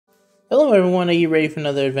Hello everyone, are you ready for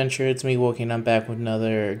another adventure? It's me, Wokey, and I'm back with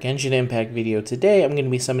another Genshin Impact video. Today I'm going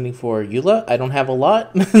to be summoning for Eula. I don't have a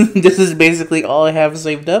lot. This is basically all I have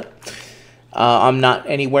saved up. I'm not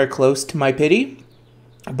anywhere close to my pity.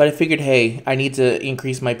 But I figured, hey, I need to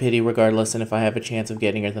increase my pity regardless, and if I have a chance of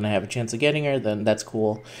getting her, then I have a chance of getting her, then that's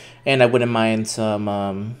cool. And I wouldn't mind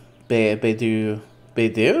some, Beidou?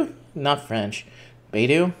 Not French.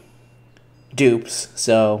 Beidou? Dupes.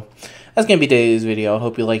 So that's gonna be today's video. I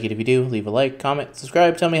hope you like it. If you do, leave a like, comment,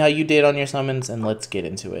 subscribe, tell me how you did on your summons, and let's get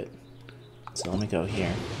into it. So let me go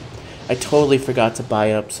here. I totally forgot to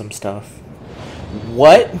buy up some stuff.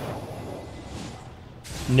 What?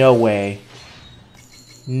 No way.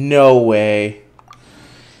 No way.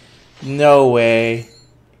 No way.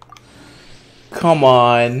 Come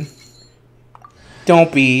on.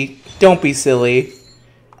 Don't be silly.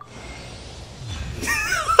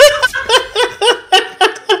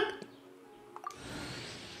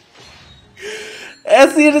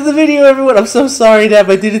 That's the end of the video, everyone. I'm so sorry, Dab.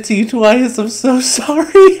 I did it to you twice. I'm so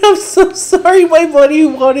sorry. I'm so sorry. My buddy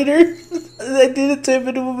wanted her. I did it to him,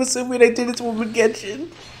 and I'm assuming I did it to him in Genshin.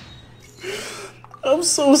 I'm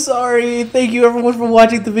so sorry. Thank you, everyone, for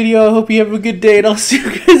watching the video. I hope you have a good day, and I'll see you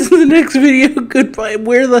guys in the next video. Goodbye.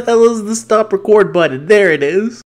 Where the hell is the stop record button? There it is.